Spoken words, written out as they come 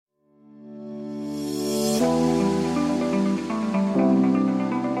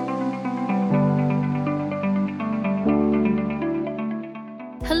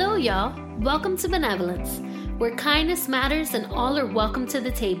y'all. Welcome to Benevolence, where kindness matters and all are welcome to the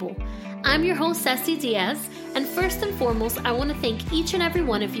table. I'm your host, Ceci Diaz, and first and foremost, I want to thank each and every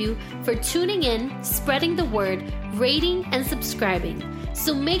one of you for tuning in, spreading the word, rating, and subscribing.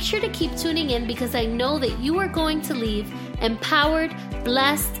 So make sure to keep tuning in because I know that you are going to leave empowered,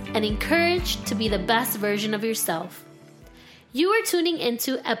 blessed, and encouraged to be the best version of yourself. You are tuning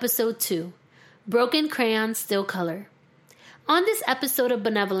into episode 2, Broken Crayon Still Color. On this episode of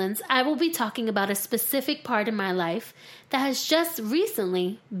Benevolence, I will be talking about a specific part in my life that has just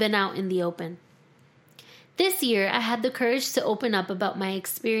recently been out in the open. This year, I had the courage to open up about my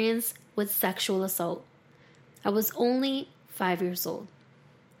experience with sexual assault. I was only 5 years old.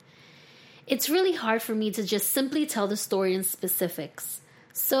 It's really hard for me to just simply tell the story in specifics,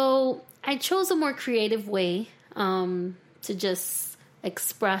 so I chose a more creative way to just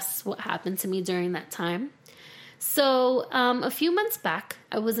express what happened to me during that time. So a few months back,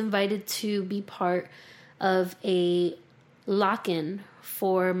 I was invited to be part of a lock-in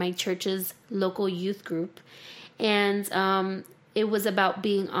for my church's local youth group. And it was about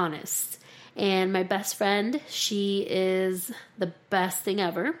being honest. And my best friend, she is the best thing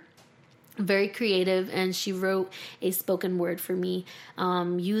ever. Very creative, and she wrote a spoken word for me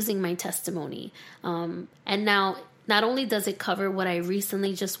using my testimony. And now, not only does it cover what I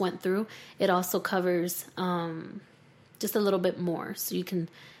recently just went through, it also covers just a little bit more so you can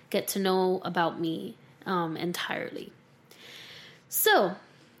get to know about me entirely. So,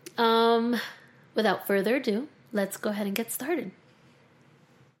 without further ado, let's go ahead and get started.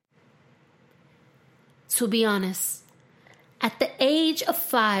 To be honest, at the age of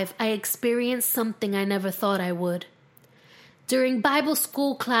 5, I experienced something I never thought I would. During Bible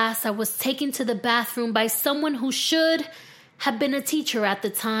school class, I was taken to the bathroom by someone who should have been a teacher at the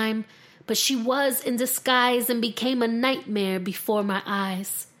time, but she was in disguise and became a nightmare before my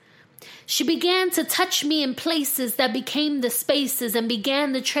eyes. She began to touch me in places that became the spaces and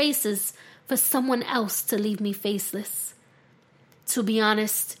began the traces for someone else to leave me faceless. To be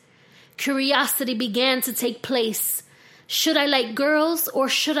honest, curiosity began to take place. Should I like girls or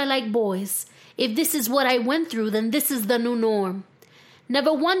should I like boys? If this is what I went through, then this is the new norm.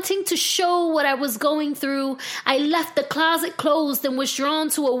 Never wanting to show what I was going through, I left the closet closed and was drawn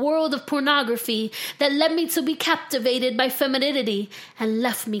to a world of pornography that led me to be captivated by femininity and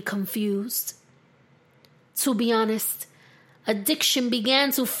left me confused. To be honest, addiction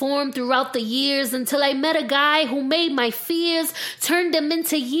began to form throughout the years until I met a guy who made my fears turn them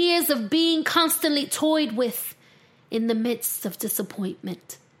into years of being constantly toyed with in the midst of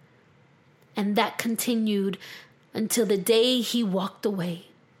disappointment. And that continued until the day he walked away.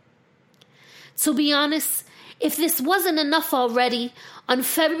 To be honest, if this wasn't enough already, on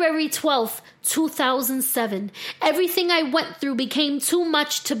February 12th, 2007, everything I went through became too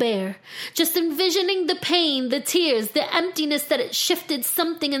much to bear. Just envisioning the pain, the tears, the emptiness that it shifted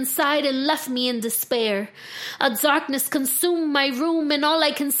something inside and left me in despair. A darkness consumed my room and all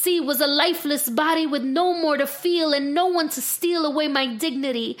I can see was a lifeless body with no more to feel and no one to steal away my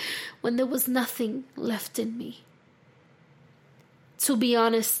dignity when there was nothing left in me. To be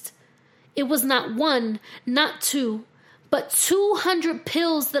honest, it was not one, not two, but 200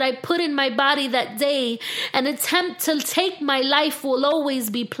 pills that I put in my body that day. An attempt to take my life will always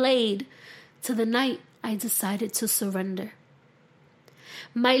be played to the night I decided to surrender.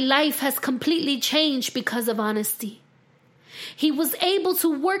 My life has completely changed because of honesty. He was able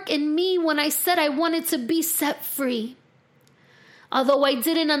to work in me when I said I wanted to be set free. Although I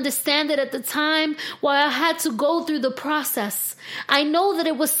didn't understand it at the time, while I had to go through the process, I know that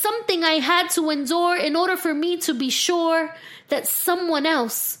it was something I had to endure in order for me to be sure that someone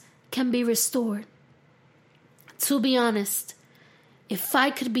else can be restored. To be honest, if I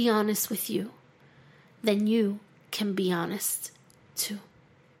could be honest with you, then you can be honest too.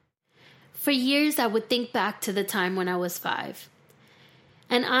 For years, I would think back to the time when I was 5.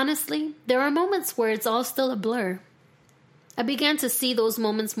 And honestly, there are moments where it's all still a blur. I began to see those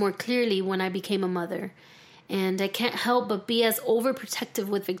moments more clearly when I became a mother, and I can't help but be as overprotective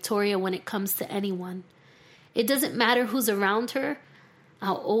with Victoria when it comes to anyone. It doesn't matter who's around her,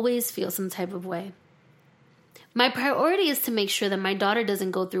 I'll always feel some type of way. My priority is to make sure that my daughter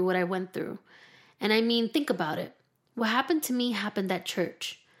doesn't go through what I went through. And I mean, think about it. What happened to me happened at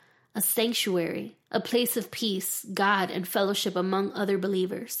church, a sanctuary, a place of peace, God, and fellowship among other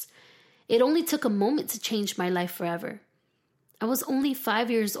believers. It only took a moment to change my life forever. I was only 5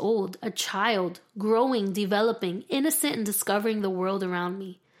 years old, a child, growing, developing, innocent, and discovering the world around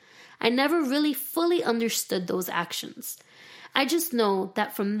me. I never really fully understood those actions. I just know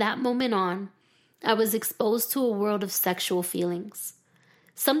that from that moment on, I was exposed to a world of sexual feelings.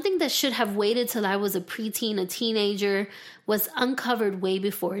 Something that should have waited till I was a preteen, a teenager, was uncovered way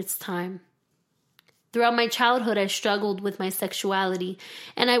before its time. Throughout my childhood, I struggled with my sexuality,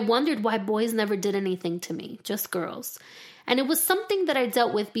 and I wondered why boys never did anything to me, just girls. And it was something that I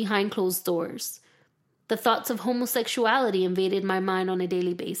dealt with behind closed doors. The thoughts of homosexuality invaded my mind on a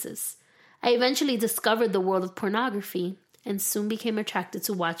daily basis. I eventually discovered the world of pornography and soon became attracted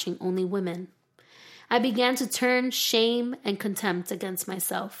to watching only women. I began to turn shame and contempt against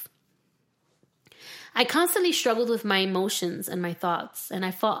myself. I constantly struggled with my emotions and my thoughts, and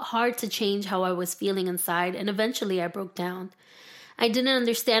I fought hard to change how I was feeling inside, and eventually I broke down. I didn't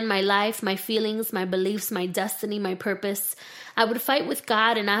understand my life, my feelings, my beliefs, my destiny, my purpose. I would fight with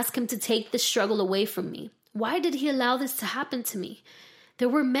God and ask Him to take this struggle away from me. Why did He allow this to happen to me? There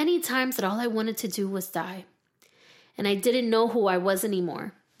were many times that all I wanted to do was die, and I didn't know who I was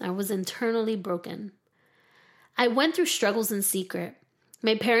anymore. I was internally broken. I went through struggles in secret.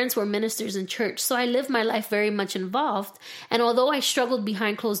 My parents were ministers in church, so I lived my life very much involved, and although I struggled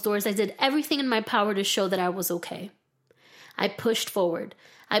behind closed doors, I did everything in my power to show that I was okay. I pushed forward.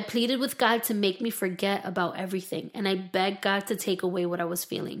 I pleaded with God to make me forget about everything, and I begged God to take away what I was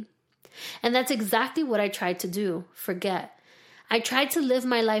feeling. And that's exactly what I tried to do, forget. I tried to live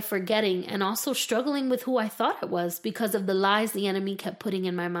my life forgetting and also struggling with who I thought I was because of the lies the enemy kept putting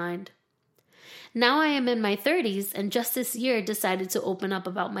in my mind. Now I am in my 30s, and just this year decided to open up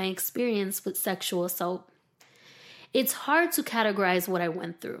about my experience with sexual assault. It's hard to categorize what I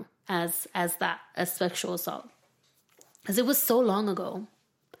went through as sexual assault, as it was so long ago.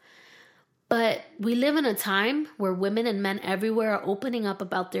 But we live in a time where women and men everywhere are opening up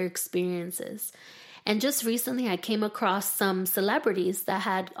about their experiences. And just recently I came across some celebrities that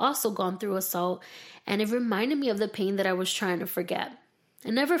had also gone through assault, and it reminded me of the pain that I was trying to forget. I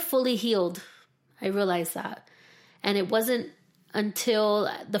never fully healed. I realized that. And it wasn't until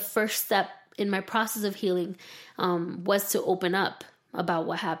the first step in my process of healing was to open up about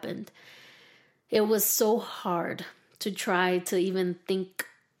what happened. It was so hard to try to even think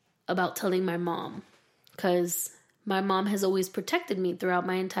about telling my mom, because my mom has always protected me throughout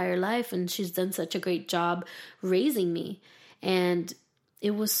my entire life, and she's done such a great job raising me. And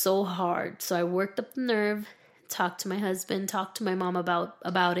it was so hard. So I worked up the nerve, talked to my husband, talked to my mom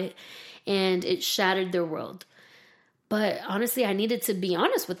about it, and it shattered their world. But honestly, I needed to be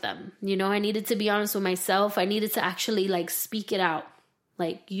honest with them. I needed to be honest with myself. I needed to actually speak it out,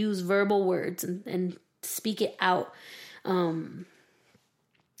 use verbal words and speak it out,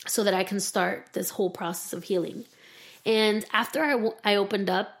 so that I can start this whole process of healing. And after I opened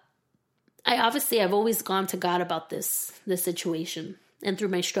up, I've always gone to God about this situation and through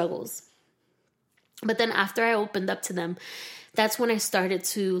my struggles. But then after I opened up to them, that's when I started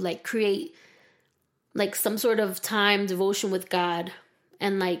to create some sort of time devotion with God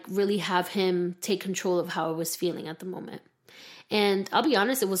and really have Him take control of how I was feeling at the moment. And I'll be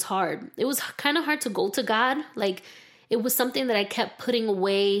honest, it was hard. It was kind of hard to go to God. It was something that I kept putting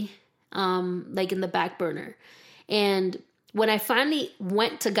away, in the back burner. And when I finally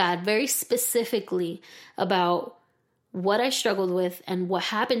went to God very specifically about what I struggled with and what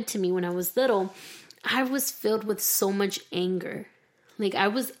happened to me when I was little, I was filled with so much anger. I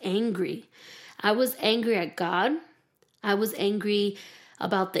was angry. I was angry at God. I was angry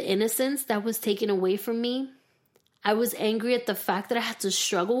about the innocence that was taken away from me. I was angry at the fact that I had to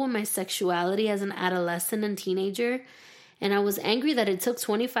struggle with my sexuality as an adolescent and teenager. And I was angry that it took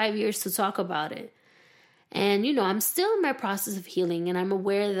 25 years to talk about it. And, I'm still in my process of healing, and I'm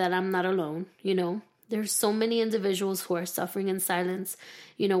aware that I'm not alone. There's so many individuals who are suffering in silence,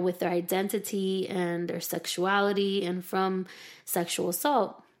 with their identity and their sexuality and from sexual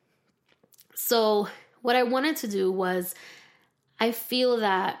assault. So what I wanted to do was, I feel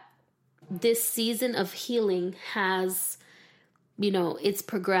that this season of healing has, it's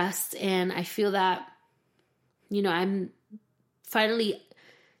progressed, and I feel that, I'm finally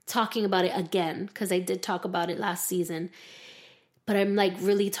talking about it again, because I did talk about it last season, but I'm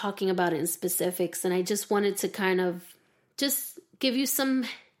really talking about it in specifics. And I just wanted to kind of just give you some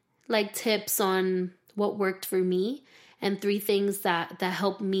tips on what worked for me and 3 things that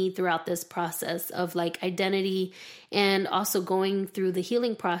helped me throughout this process of identity, and also going through the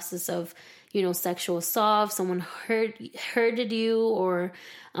healing process of, sexual assault, someone hurted you or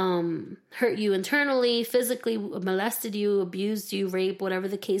hurt you internally, physically molested you, abused you, raped, whatever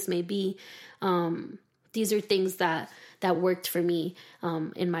the case may be. These are things that worked for me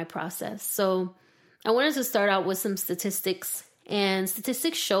in my process. So I wanted to start out with some statistics, and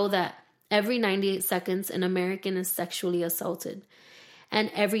statistics show that every 98 seconds an American is sexually assaulted, and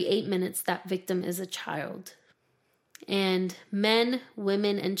every 8 minutes that victim is a child. And men,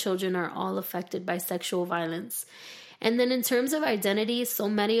 women, and children are all affected by sexual violence. And then in terms of identity, so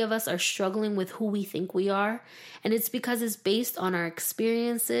many of us are struggling with who we think we are. And it's because it's based on our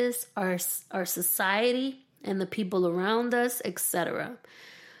experiences, our society, and the people around us, etc.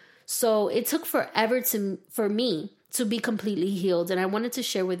 So it took forever for me to be completely healed. And I wanted to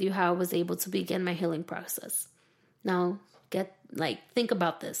share with you how I was able to begin my healing process. Now, think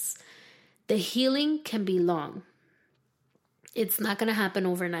about this. The healing can be long. It's not going to happen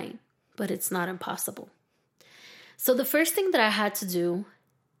overnight, but it's not impossible. So the first thing that I had to do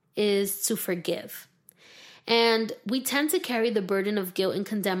is to forgive. And we tend to carry the burden of guilt and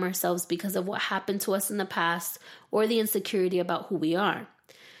condemn ourselves because of what happened to us in the past or the insecurity about who we are.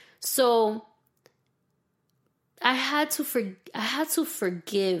 So I had to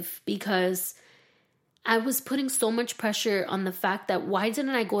forgive because I was putting so much pressure on the fact that why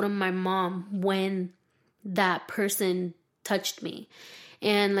didn't I go to my mom when that person touched me?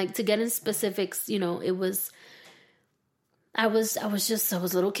 And to get in specifics, it was I was a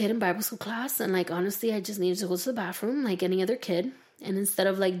little kid in Bible school class, and honestly, I just needed to go to the bathroom like any other kid. And instead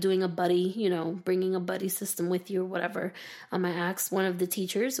of doing a buddy, bringing a buddy system with you or whatever, I asked one of the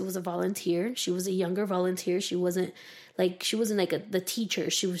teachers. It was a volunteer. She was a younger volunteer. She wasn't the teacher.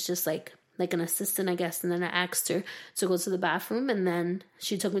 She was just like an assistant, I guess. And then I asked her to go to the bathroom, and then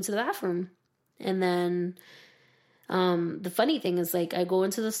she took me to the bathroom. And then the funny thing is I go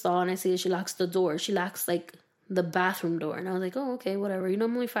into the stall and I see that she locks the door. She locks the bathroom door. And I was like, oh, okay, whatever. I'm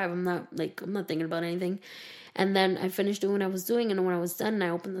only 5. I'm not thinking about anything. And then I finished doing what I was doing. And when I was done and I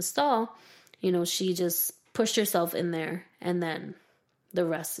opened the stall, she just pushed herself in there. And then the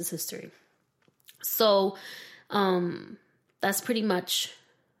rest is history. So that's pretty much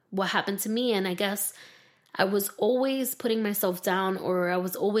what happened to me. And I guess I was always putting myself down, or I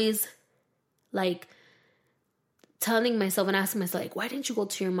was always telling myself and asking myself, why didn't you go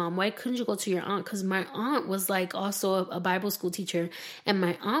to your mom? Why couldn't you go to your aunt? Because my aunt was also a Bible school teacher, and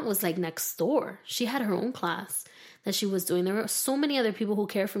my aunt was next door. She had her own class that she was doing. There were so many other people who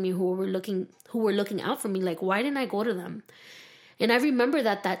cared for me, who were looking out for me. Why didn't I go to them? And I remember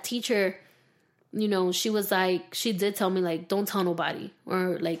that teacher, she was she did tell me don't tell nobody,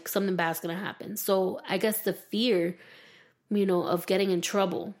 or something bad's gonna happen. So I guess the fear, of getting in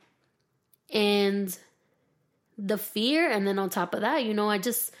trouble, and the fear, and then on top of that, I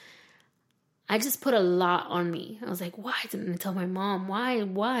just put a lot on me. I was why didn't I tell my mom?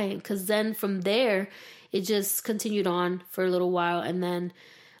 Why? Because then from there, it just continued on for a little while, and then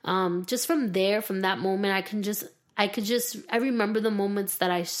just from there, from that moment, I remember the moments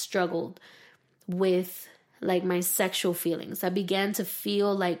that I struggled with my sexual feelings. I began to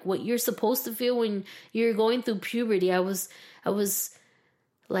feel what you're supposed to feel when you're going through puberty. I was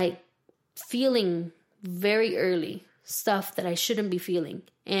feeling very early stuff that I shouldn't be feeling,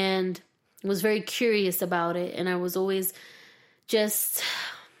 and was very curious about it. And I was always just,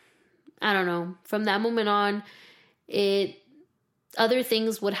 I don't know, from that moment on, other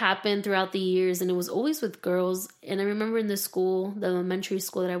things would happen throughout the years, and it was always with girls. And I remember in the elementary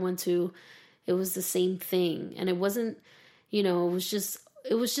school that I went to, it was the same thing. And it wasn't, it was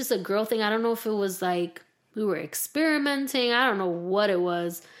just a girl thing. I don't know if it was we were experimenting. I don't know what it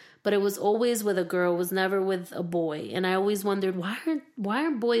was. But it was always with a girl. It was never with a boy. And I always wondered, why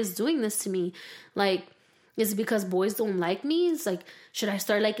aren't boys doing this to me? Is it because boys don't like me? It's should I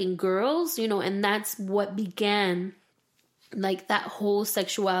start liking girls? And that's what began that whole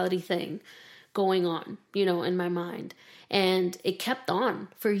sexuality thing going on, in my mind. And it kept on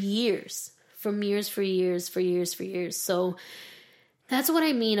for years. For years. So that's what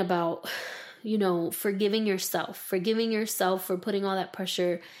I mean about, forgiving yourself for putting all that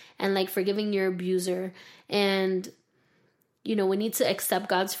pressure, and forgiving your abuser. And, we need to accept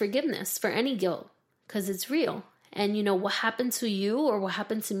God's forgiveness for any guilt, because it's real. And, what happened to you or what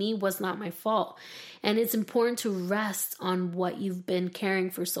happened to me was not my fault. And it's important to rest on what you've been carrying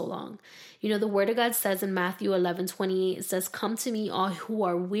for so long. The word of God says in Matthew 11:28, it says, "Come to me, all who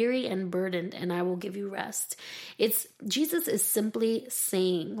are weary and burdened, and I will give you rest." Jesus is simply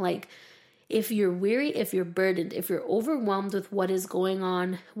saying, if you're weary, if you're burdened, if you're overwhelmed with what is going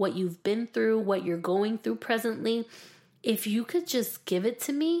on, what you've been through, what you're going through presently, if you could just give it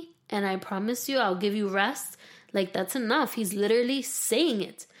to me, and I promise you, I'll give you rest. That's enough. He's literally saying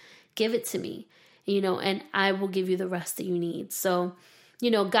it. Give it to me, and I will give you the rest that you need. So,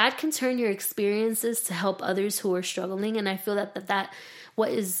 God can turn your experiences to help others who are struggling. And I feel that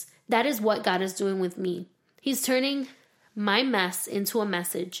is what God is doing with me. He's turning my mess into a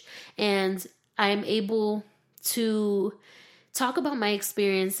message, and I'm able to talk about my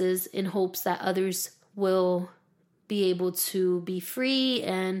experiences in hopes that others will be able to be free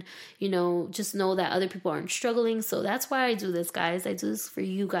and, just know that other people aren't struggling. So that's why I do this, guys. I do this for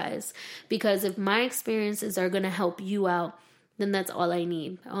you guys, because if my experiences are going to help you out, then that's all I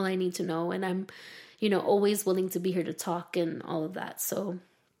need to know. And I'm, always willing to be here to talk and all of that. So,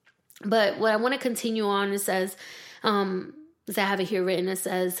 but what I want to continue on, it says, as I have it here written, it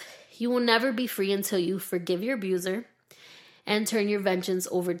says, you will never be free until you forgive your abuser and turn your vengeance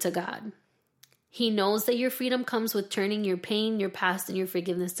over to God. He knows that your freedom comes with turning your pain, your past, and your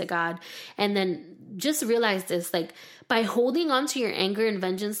forgiveness to God. And then just realize this, like, by holding on to your anger and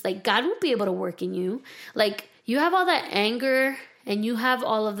vengeance, like, God won't be able to work in you. Like, you have all that anger and you have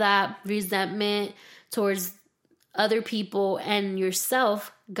all of that resentment towards other people and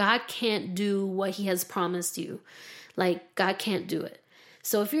yourself. God can't do what he has promised you. Like, God can't do it.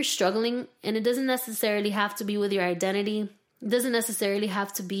 So if you're struggling, and it doesn't necessarily have to be with your identity, it doesn't necessarily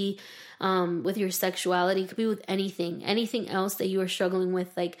have to be with your sexuality, it could be with anything else that you are struggling with.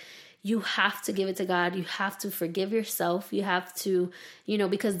 Like, you have to give it to God. You have to forgive yourself. You have to,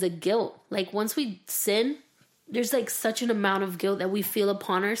 because the guilt, like, once we sin, there's like such an amount of guilt that we feel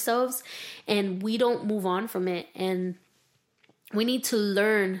upon ourselves, and we don't move on from it. And we need to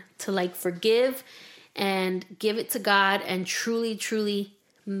learn to, like, forgive and give it to God and truly, truly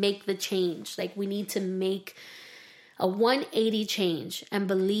make the change. Like, we need to make a 180 change and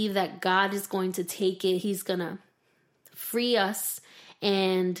believe that God is going to take it. He's going to free us.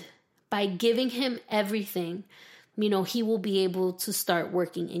 And by giving him everything, he will be able to start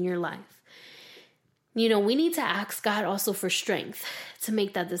working in your life. We need to ask God also for strength to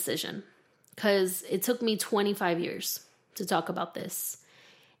make that decision, because it took me 25 years to talk about this.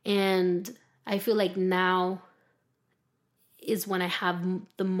 And I feel like now is when I have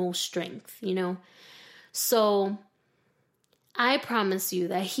the most strength, So I promise you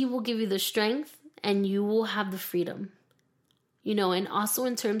that he will give you the strength and you will have the freedom, and also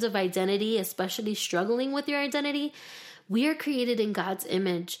in terms of identity, especially struggling with your identity, we are created in God's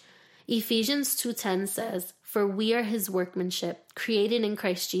image. Ephesians 2:10 says, "For we are his workmanship, created in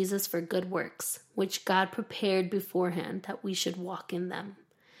Christ Jesus for good works, which God prepared beforehand that we should walk in them."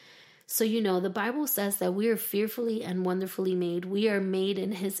 So, the Bible says that we are fearfully and wonderfully made. We are made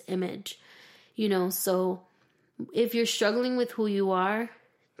in his image, so if you're struggling with who you are,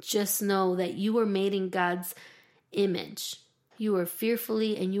 just know that you are made in God's image. You are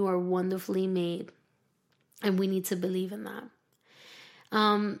fearfully and you are wonderfully made. And we need to believe in that.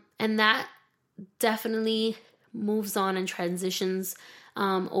 And that definitely moves on and transitions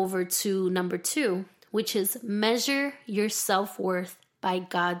over to number 2, which is measure your self-worth by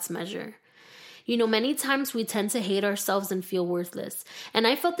God's measure. Many times we tend to hate ourselves and feel worthless. And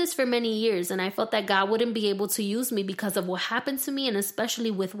I felt this for many years, and I felt that God wouldn't be able to use me because of what happened to me, and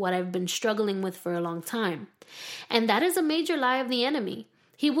especially with what I've been struggling with for a long time. And that is a major lie of the enemy.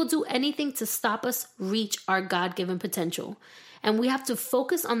 He will do anything to stop us reach our God-given potential. And we have to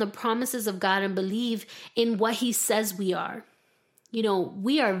focus on the promises of God and believe in what he says we are.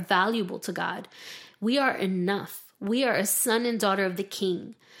 We are valuable to God. We are enough. We are a son and daughter of the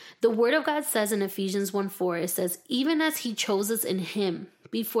King. The word of God says in Ephesians 1:4, it says, "Even as he chose us in him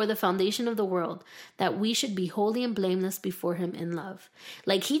before the foundation of the world, that we should be holy and blameless before him in love."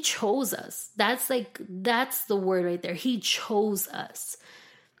 Like, he chose us. That's the word right there. He chose us.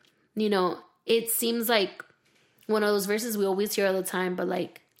 It seems like one of those verses we always hear all the time, but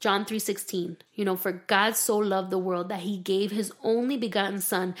like John 3:16, "For God so loved the world that he gave his only begotten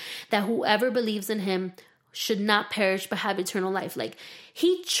son, that whoever believes in him should not perish but have eternal life." Like,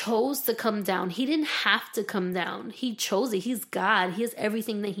 he chose to come down. He didn't have to come down. He chose it. He's God. He has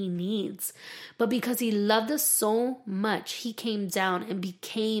everything that he needs. But because he loved us so much, he came down and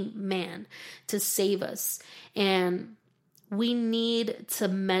became man to save us. And we need to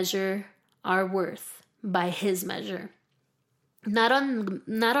measure our worth by his measure, not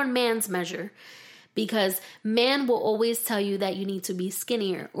on man's measure. Because man will always tell you that you need to be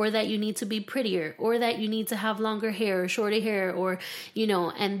skinnier, or that you need to be prettier, or that you need to have longer hair or shorter hair, or,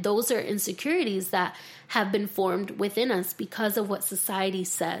 and those are insecurities that have been formed within us because of what society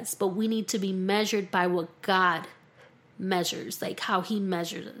says. But we need to be measured by what God measures, like how he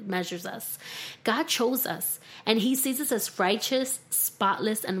measures us. God chose us, and he sees us as righteous,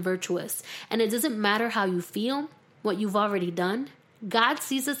 spotless, and virtuous. And it doesn't matter how you feel, what you've already done. God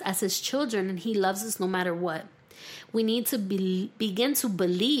sees us as his children, and he loves us no matter what. We need to begin to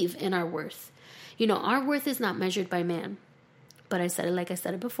believe in our worth. Our worth is not measured by man. But I said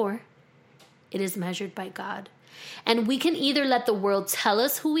it before. It is measured by God. And we can either let the world tell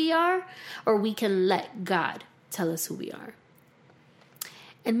us who we are, or we can let God tell us who we are.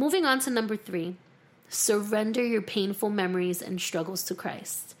 And moving on to number 3. surrender your painful memories and struggles to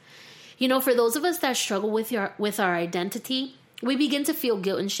Christ. You know, for those of us that struggle with our identity, we begin to feel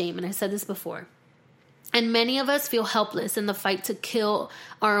guilt and shame. And I said this before. And many of us feel helpless in the fight to kill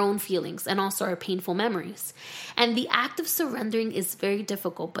our own feelings and also our painful memories. And the act of surrendering is very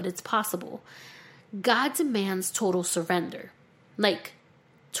difficult, but it's possible. God demands total surrender. Like,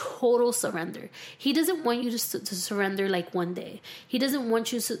 total surrender. He doesn't want you to surrender like one day. He doesn't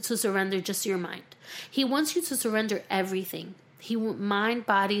want you to surrender just your mind. He wants you to surrender everything. Mind,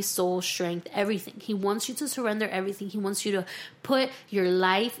 body, soul, strength, everything. He wants you to surrender everything. He wants you to put your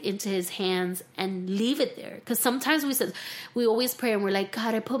life into his hands and leave it there. Because sometimes we always pray and we're like,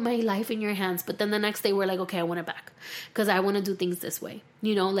 God, I put my life in your hands. But then the next day we're like, okay, I want it back because I want to do things this way.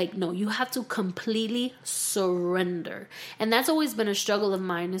 You know, like, no, you have to completely surrender. And that's always been a struggle of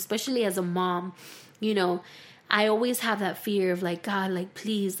mine, especially as a mom. You know, I always have that fear of like, God, like,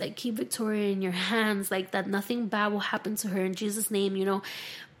 please, like, keep Victoria in your hands, like that nothing bad will happen to her in Jesus' name, you know.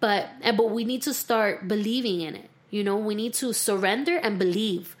 But we need to start believing in it. You know, we need to surrender and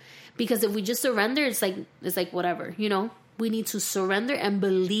believe, because if we just surrender, it's like whatever, you know. We need to surrender and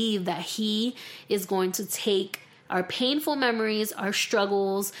believe that he is going to take our painful memories, our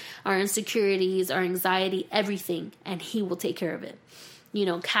struggles, our insecurities, our anxiety, everything, and he will take care of it. You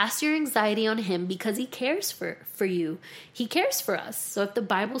know, cast your anxiety on him because he cares for you. He cares for us. So if the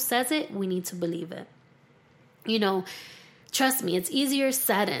Bible says it, we need to believe it. You know, trust me, it's easier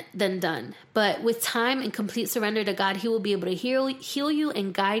said than done. But with time and complete surrender to God, he will be able to heal you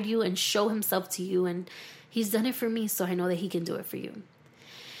and guide you and show himself to you. And he's done it for me, so I know that he can do it for you.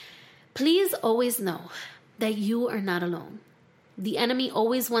 Please always know that you are not alone. The enemy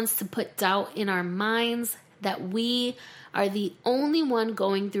always wants to put doubt in our minds that we are the only one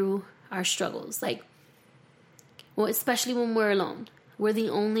going through our struggles. Like, well, especially when we're alone. We're the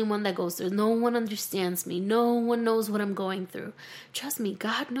only one that goes through. No one understands me. No one knows what I'm going through. Trust me,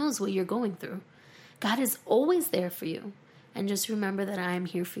 God knows what you're going through. God is always there for you. And just remember that I am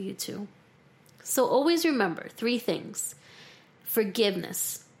here for you too. So always remember 3 things.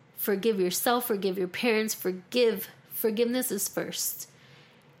 Forgiveness. Forgive yourself. Forgive your parents. Forgiveness is first.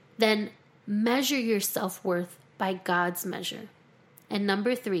 Then measure your self-worth by God's measure. And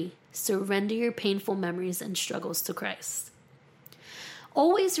number 3, surrender your painful memories and struggles to Christ.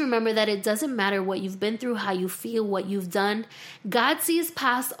 Always remember that it doesn't matter what you've been through, how you feel, what you've done. God sees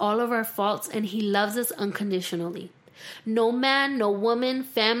past all of our faults and he loves us unconditionally. No man, no woman,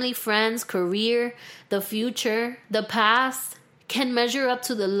 family, friends, career, the future, the past can measure up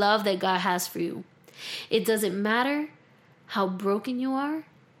to the love that God has for you. It doesn't matter how broken you are.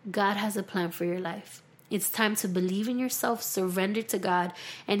 God has a plan for your life. It's time to believe in yourself, surrender to God,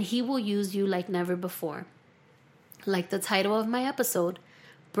 and he will use you like never before. Like the title of my episode,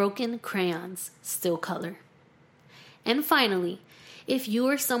 Broken Crayons Still Color. And finally, if you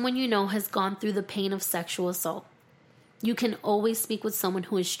or someone you know has gone through the pain of sexual assault, you can always speak with someone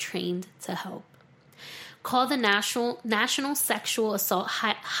who is trained to help. Call the National Sexual Assault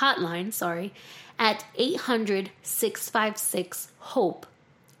Hotline, at 800-656-HOPE.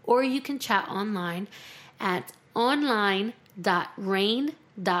 Or you can chat online at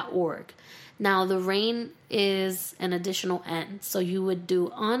online.rainn.org. Now, the RAINN is an additional N, so you would do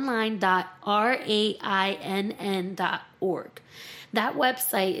online.rainn.org. That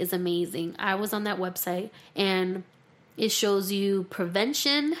website is amazing. I was on that website, and it shows you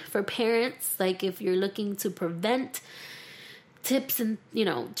prevention for parents, like if you're looking to prevent, tips and, you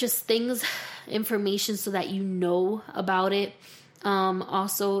know, just things, information so that you know about it.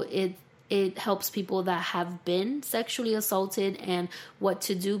 Also, it helps people that have been sexually assaulted and what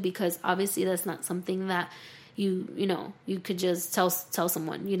to do, because obviously that's not something that you could just tell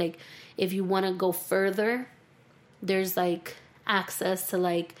someone. You like, if you want to go further, there's like access to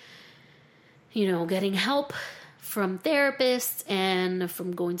like, getting help from therapists and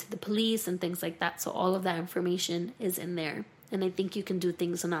from going to the police and things like that. So all of that information is in there. And I think you can do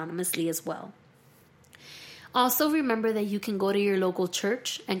things anonymously as well. Also, remember that you can go to your local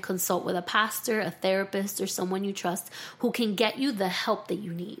church and consult with a pastor, a therapist, or someone you trust who can get you the help that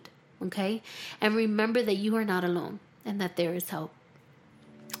you need, okay? And remember that you are not alone and that there is help.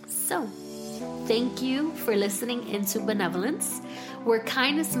 So, thank you for listening into Benevolence, where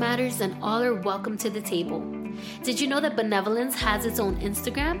kindness matters and all are welcome to the table. Did you know that Benevolence has its own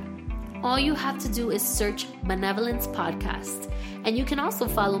Instagram? All you have to do is search Benevolence Podcast. And you can also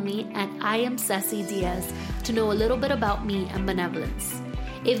follow me at I am Ceci Diaz to know a little bit about me and benevolence.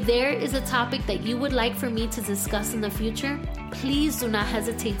 If there is a topic that you would like for me to discuss in the future, please do not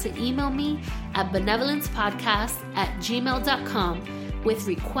hesitate to email me at benevolencepodcast@gmail.com with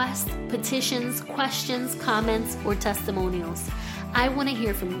requests, petitions, questions, comments, or testimonials. I want to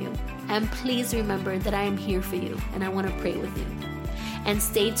hear from you. And please remember that I am here for you and I want to pray with you. And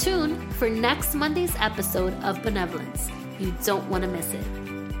stay tuned for next Monday's episode of Benevolence. You don't want to miss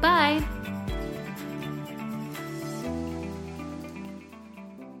it. Bye.